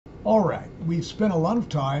All right, we've spent a lot of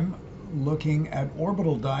time looking at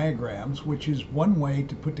orbital diagrams, which is one way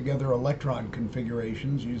to put together electron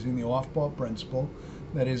configurations using the off-ball principle,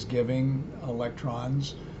 that is giving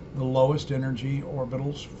electrons the lowest energy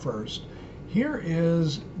orbitals first. Here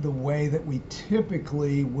is the way that we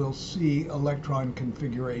typically will see electron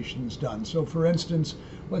configurations done. So for instance,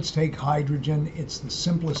 let's take hydrogen. It's the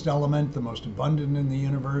simplest element, the most abundant in the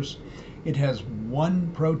universe. It has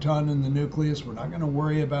one proton in the nucleus. We're not going to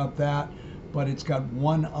worry about that, but it's got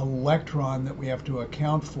one electron that we have to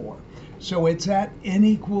account for. So it's at n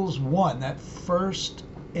equals 1, that first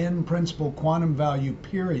in principle quantum value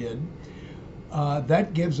period.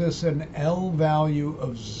 That gives us an L value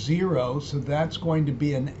of 0, so that's going to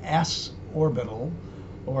be an S orbital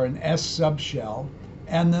or an S subshell.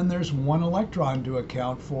 And then there's one electron to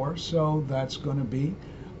account for, so that's going to be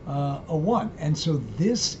a 1. And so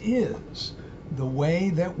this is the way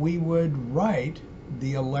that we would write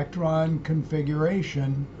the electron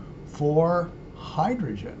configuration for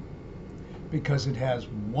hydrogen, because it has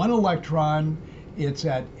one electron, it's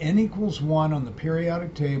at n equals 1 on the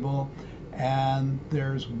periodic table, and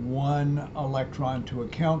there's one electron to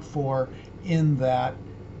account for in that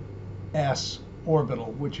S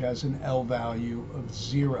orbital, which has an L value of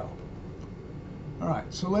 0. All right,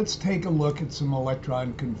 so let's take a look at some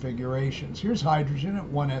electron configurations. Here's hydrogen at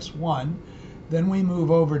 1s1. Then we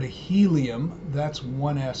move over to helium, that's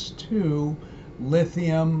 1s2.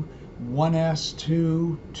 Lithium,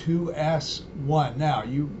 1s2, 2s1. Now,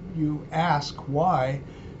 you ask, why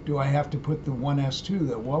do I have to put the 1s2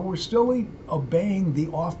 there? Well, we're still obeying the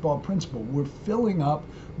off-ball principle. We're filling up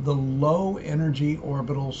the low energy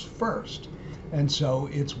orbitals first. And so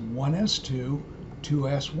it's 1s2,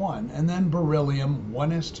 2s1. And then beryllium,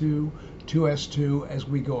 1s2, 2s2. As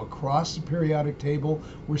we go across the periodic table,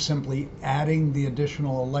 we're simply adding the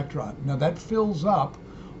additional electron. Now that fills up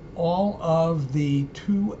all of the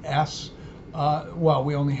 2s. Well,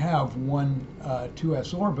 we only have one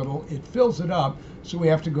 2s orbital. It fills it up, so we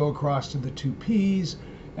have to go across to the 2p's,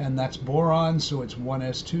 and that's boron, so it's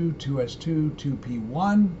 1s2, 2s2,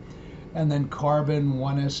 2p1, and then carbon,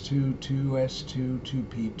 1s2, 2s2,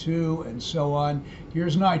 2p2, and so on.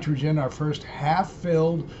 Here's nitrogen, our first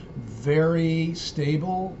half-filled, very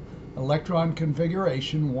stable electron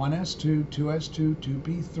configuration, 1s2, 2s2,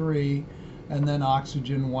 2p3, and then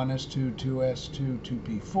oxygen, 1s2, 2s2,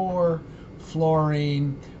 2p4,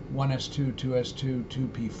 fluorine, 1s2, 2s2,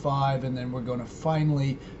 2p5, and then we're going to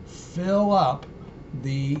finally fill up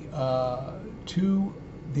the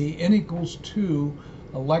n equals 2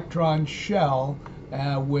 electron shell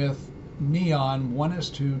with neon,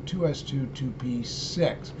 1s2, 2s2,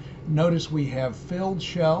 2p6. Notice we have filled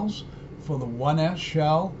shells for the 1s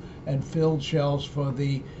shell and filled shells for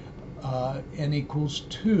the n equals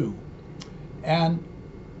 2. And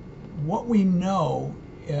what we know,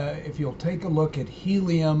 if you'll take a look at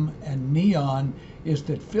helium and neon, is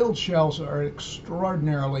that filled shells are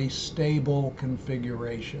extraordinarily stable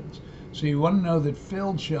configurations. So you want to know that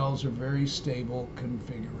filled shells are very stable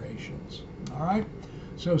configurations. All right?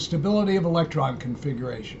 So stability of electron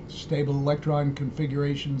configurations. Stable electron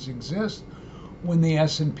configurations exist when the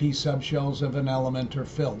S and P subshells of an element are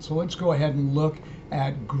filled. So let's go ahead and look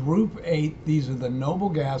at group 8. These are the noble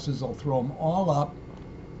gases. I'll throw them all up.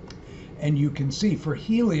 And you can see for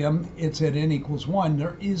helium, it's at n equals 1.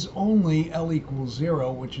 There is only L equals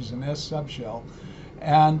 0, which is an S subshell.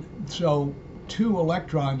 And so 2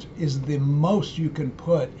 electrons is the most you can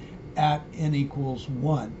put at n equals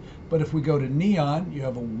 1. But if we go to neon, you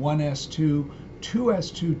have a 1s2,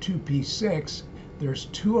 2s2, 2p6. There's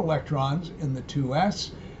 2 electrons in the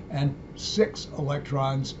 2s and 6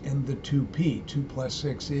 electrons in the 2p. 2 plus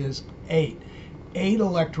 6 is 8. 8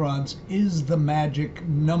 electrons is the magic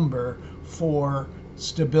number for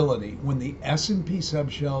stability when the S and P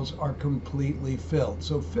subshells are completely filled.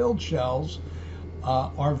 So filled shells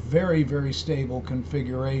are very, very stable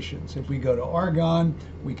configurations. If we go to argon,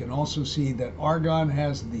 we can also see that argon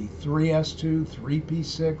has the 3s2,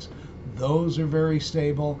 3p6. Those are very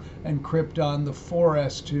stable. And krypton, the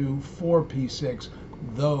 4s2, 4p6.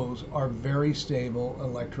 Those are very stable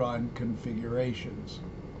electron configurations.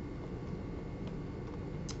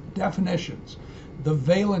 Definitions. The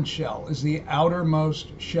valence shell is the outermost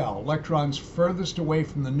shell. Electrons furthest away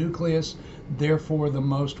from the nucleus, therefore the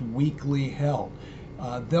most weakly held.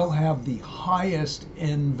 They'll have the highest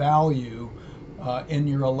N value in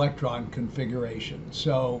your electron configuration.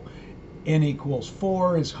 So N equals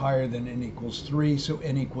 4 is higher than N equals 3, so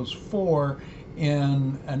N equals 4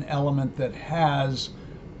 in an element that has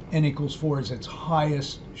N equals 4 is its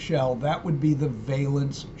highest shell. That would be the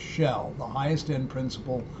valence shell, the highest N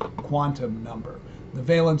principal quantum number. The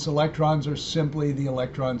valence electrons are simply the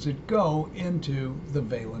electrons that go into the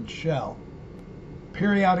valence shell.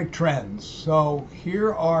 Periodic trends. So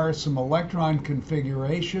here are some electron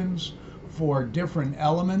configurations for different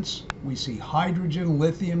elements. We see hydrogen,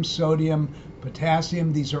 lithium, sodium,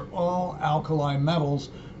 potassium. These are all alkali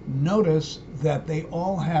metals. Notice that they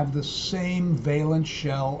all have the same valence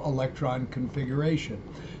shell electron configuration.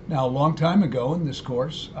 Now, a long time ago in this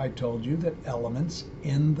course, I told you that elements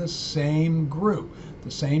in the same group,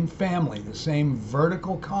 the same family, the same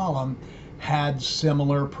vertical column had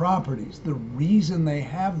similar properties. The reason they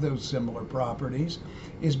have those similar properties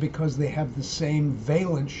is because they have the same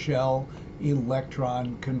valence shell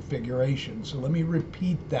electron configuration. So let me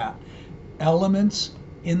repeat that. Elements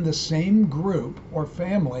in the same group or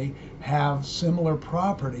family have similar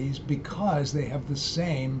properties because they have the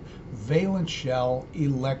same valence shell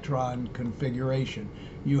electron configuration.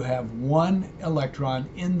 You have one electron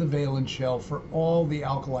in the valence shell for all the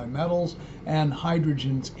alkali metals, and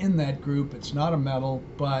hydrogen's in that group. It's not a metal,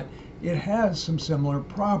 but it has some similar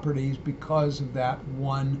properties because of that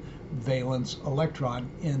one valence electron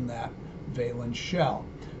in that valence shell.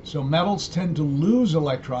 So metals tend to lose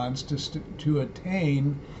electrons to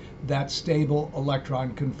attain that stable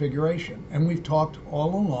electron configuration. And we've talked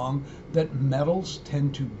all along that metals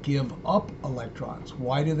tend to give up electrons.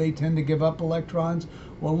 Why do they tend to give up electrons?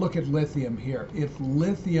 Well, look at lithium here. If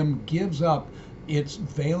lithium gives up its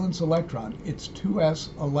valence electron, its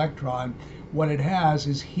 2s electron, what it has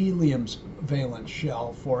is helium's valence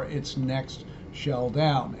shell for its next shell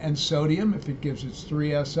down. And sodium, if it gives its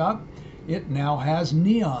 3s up, it now has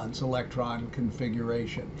neon's electron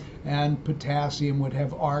configuration. And potassium would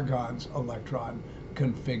have argon's electron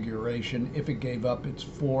configuration if it gave up its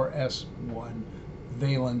 4s1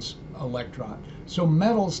 valence electron. So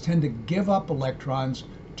metals tend to give up electrons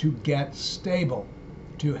to get stable,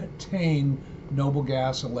 to attain noble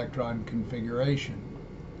gas electron configuration.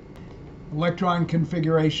 Electron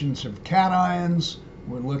configurations of cations.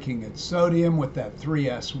 We're looking at sodium with that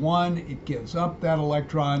 3s1. It gives up that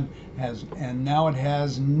electron, and now it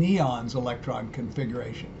has neon's electron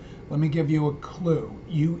configuration. Let me give you a clue.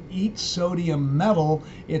 You eat sodium metal,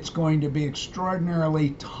 it's going to be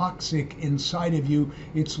extraordinarily toxic inside of you.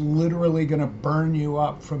 It's literally going to burn you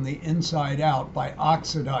up from the inside out by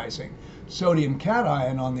oxidizing. Sodium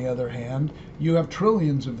cation, on the other hand, you have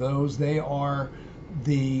trillions of those. They are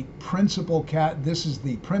the principal this is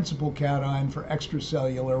the principal cation for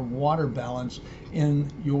extracellular water balance in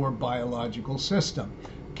your biological system.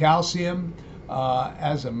 Calcium,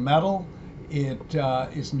 as a metal, it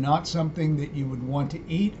is not something that you would want to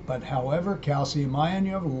eat, but however, calcium ion,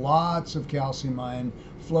 you have lots of calcium ion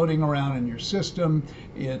floating around in your system.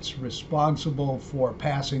 It's responsible for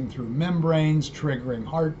passing through membranes, triggering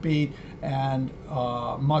heartbeat, and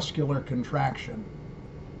muscular contraction.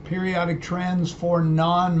 Periodic trends for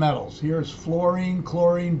nonmetals. Here's fluorine,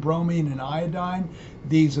 chlorine, bromine, and iodine.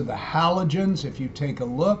 These are the halogens. If you take a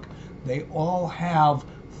look, they all have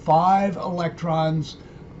 5 electrons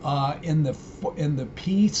in the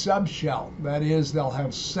p subshell. That is, they'll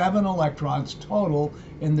have 7 electrons total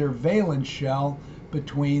in their valence shell.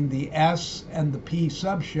 Between the s and the p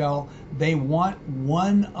subshell, they want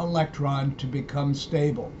 1 electron to become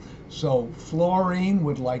stable. So fluorine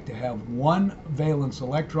would like to have 1 valence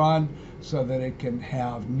electron so that it can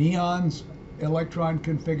have neon's electron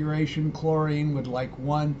configuration. Chlorine would like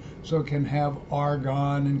 1 so it can have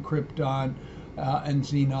argon and krypton and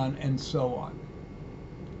xenon and so on.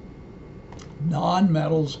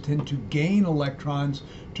 Nonmetals tend to gain electrons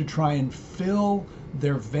to try and fill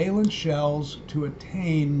their valence shells to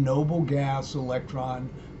attain noble gas electron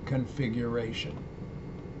configuration.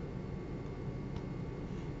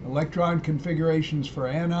 Electron configurations for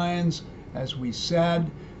anions, as we said,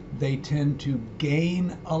 they tend to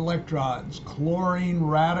gain electrons. Chlorine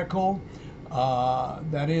radical,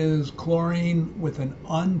 that is chlorine with an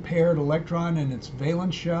unpaired electron in its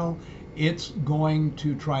valence shell, it's going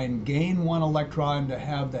to try and gain 1 electron to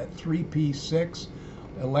have that 3p6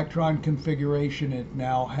 electron configuration. It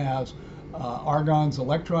now has argon's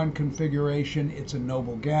electron configuration. It's a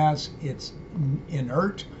noble gas. It's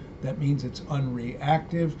inert. That means it's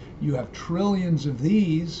unreactive. You have trillions of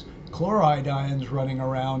these chloride ions running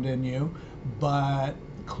around in you, but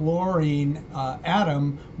chlorine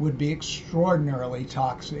atom would be extraordinarily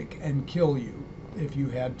toxic and kill you if you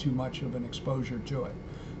had too much of an exposure to it.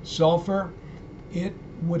 Sulfur, it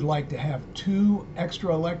would like to have 2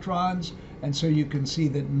 extra electrons, and so you can see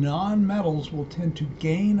that nonmetals will tend to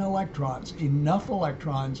gain electrons, enough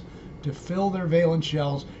electrons to fill their valence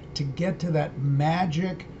shells to get to that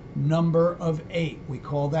magic number of 8. We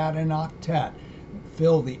call that an octet.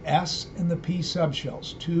 fill the s and the p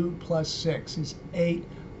subshells. 2 plus 6 is 8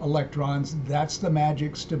 electrons. That's the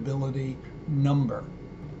magic stability number.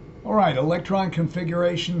 All right, electron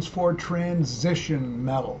configurations for transition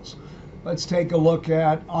metals. Let's take a look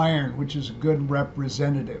at iron, which is a good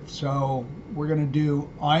representative. So we're going to do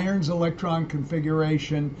iron's electron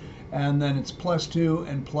configuration, and then it's +2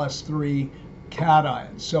 and +3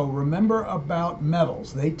 cations. So remember about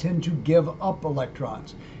metals, they tend to give up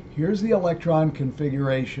electrons. Here's the electron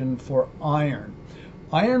configuration for iron.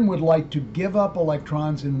 Iron would like to give up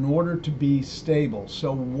electrons in order to be stable.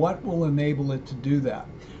 So what will enable it to do that?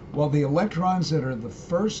 Well, the electrons that are the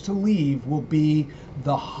first to leave will be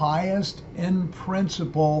the highest in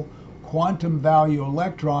principle quantum value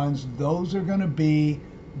electrons. Those are going to be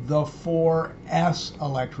the 4s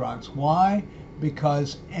electrons. Why?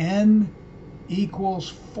 Because n equals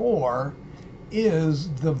 4 is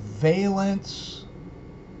the valence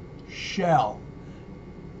shell.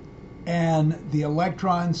 And the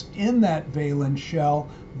electrons in that valence shell,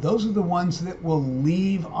 those are the ones that will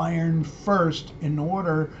leave iron first in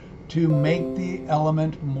order to make the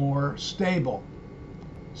element more stable.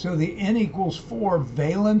 So the n equals 4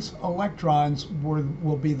 valence electrons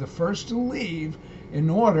will be the first to leave in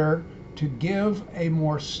order to give a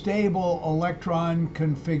more stable electron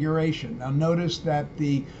configuration. Now notice that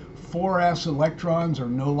the 4s electrons are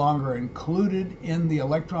no longer included in the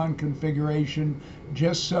electron configuration.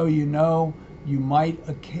 Just so you know, you might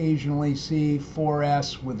occasionally see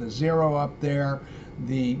 4s with a 0 up there.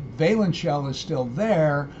 The valence shell is still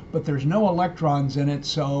there, but there's no electrons in it,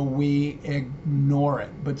 so we ignore it.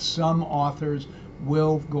 But some authors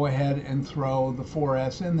will go ahead and throw the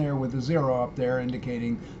 4s in there with a 0 up there,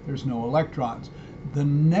 indicating there's no electrons. The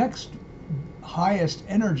next highest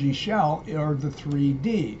energy shell are the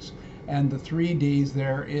 3ds. And the 3ds,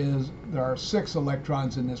 there are 6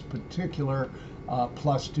 electrons in this particular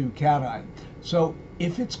 +2 cation. So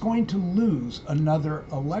if it's going to lose another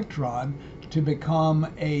electron to become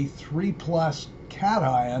a 3+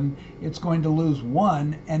 cation, it's going to lose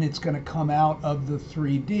 1, and it's going to come out of the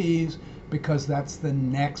 3ds because that's the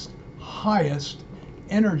next highest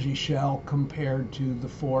energy shell compared to the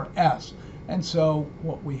 4s. And so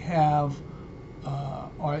what we have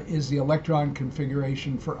is the electron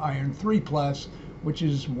configuration for iron 3+, which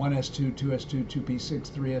is 1s2, 2s2,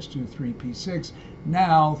 2p6, 3s2, 3p6,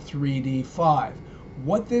 now 3d5.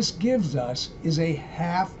 What this gives us is a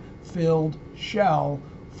half-filled shell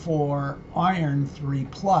for iron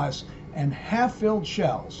 3+, and half-filled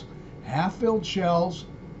shells,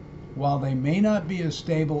 while they may not be as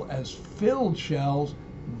stable as filled shells,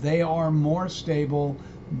 they are more stable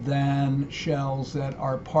than shells that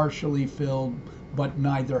are partially filled but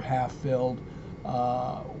neither half-filled,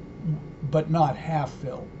 but not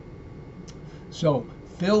half-filled. So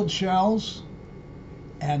filled shells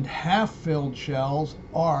and half-filled shells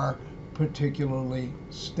are particularly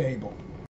stable.